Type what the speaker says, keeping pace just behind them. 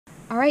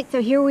All right,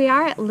 so here we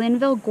are at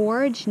Linville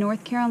Gorge,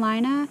 North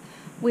Carolina.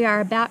 We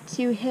are about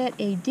to hit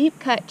a deep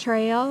cut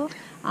trail,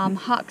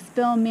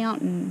 Hawksbill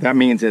Mountain. That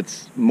means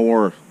it's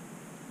more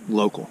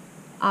local.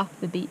 Off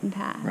the beaten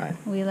path. Right.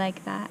 We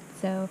like that.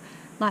 So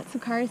lots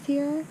of cars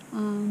here.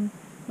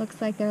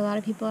 Looks like there are a lot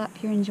of people up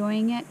here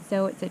enjoying it.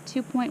 So it's a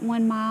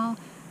 2.1 mile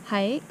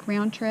hike,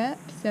 round trip.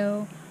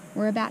 So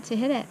we're about to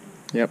hit it.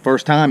 Yeah,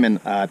 first time, and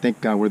I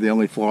think we're the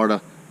only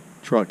Florida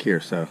truck here,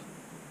 so.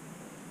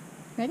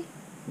 Ready?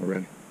 We're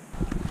ready.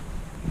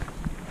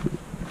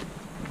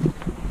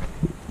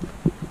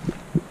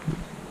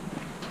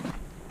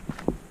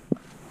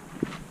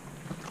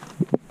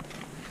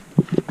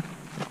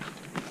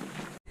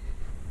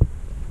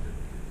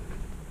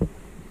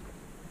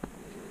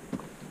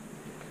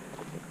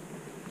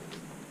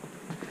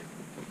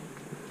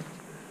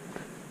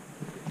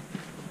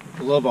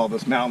 I love all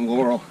this mountain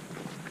laurel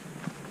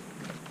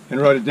and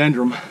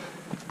rhododendron.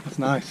 That's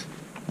nice.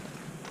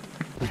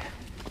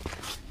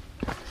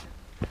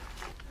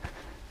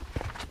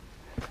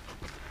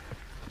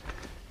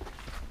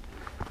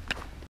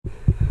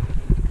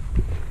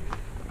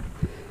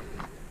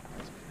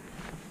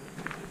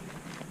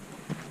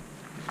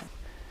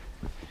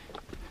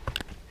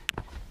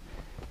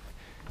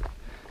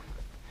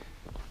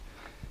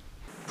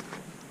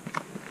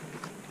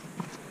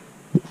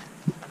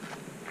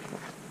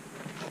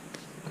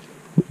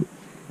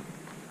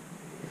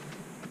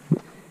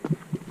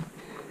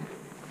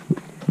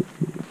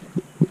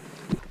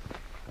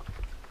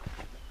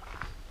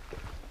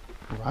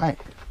 Right.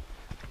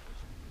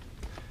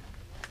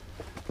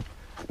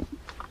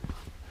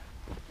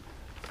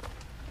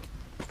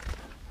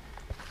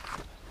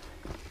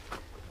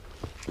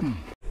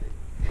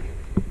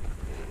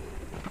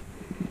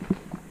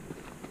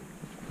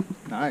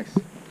 Nice.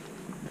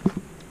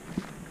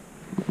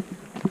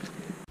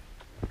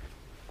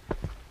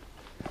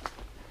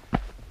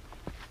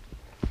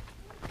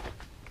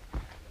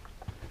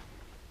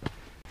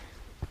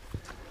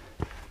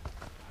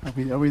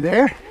 Are we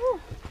there? Ooh,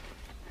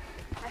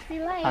 I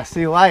see light. I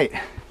see light.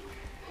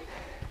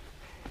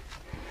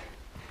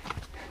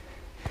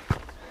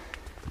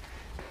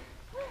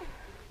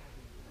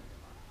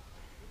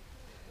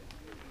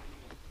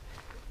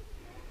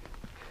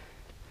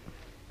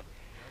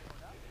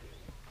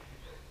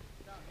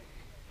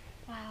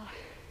 Wow.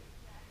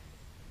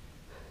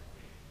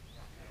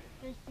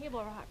 There's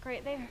Table Rock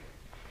right there.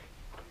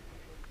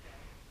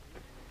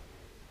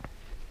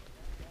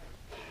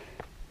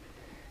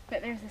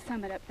 But there's the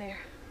summit up there.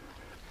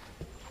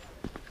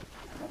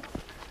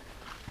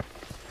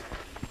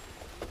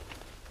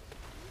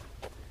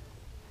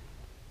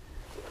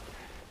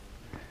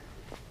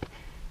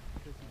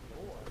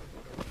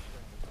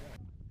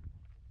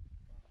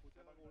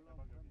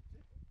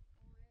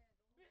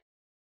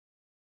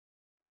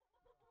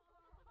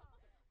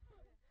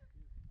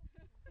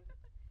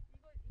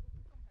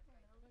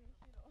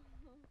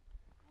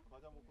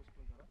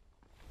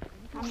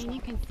 I mean,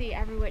 you can see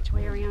every which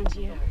way around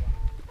you.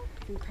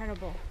 It's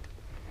incredible.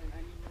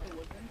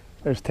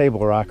 There's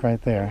Table Rock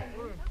right there.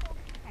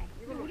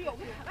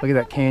 Look at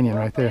that canyon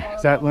right there.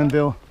 Is that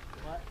Linville?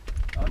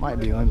 Might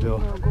be Linville.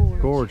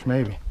 Gorge,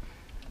 maybe.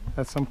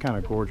 That's some kind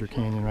of gorge or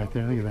canyon right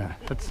there. Look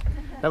at that.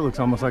 That looks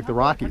almost like the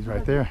Rockies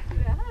right there.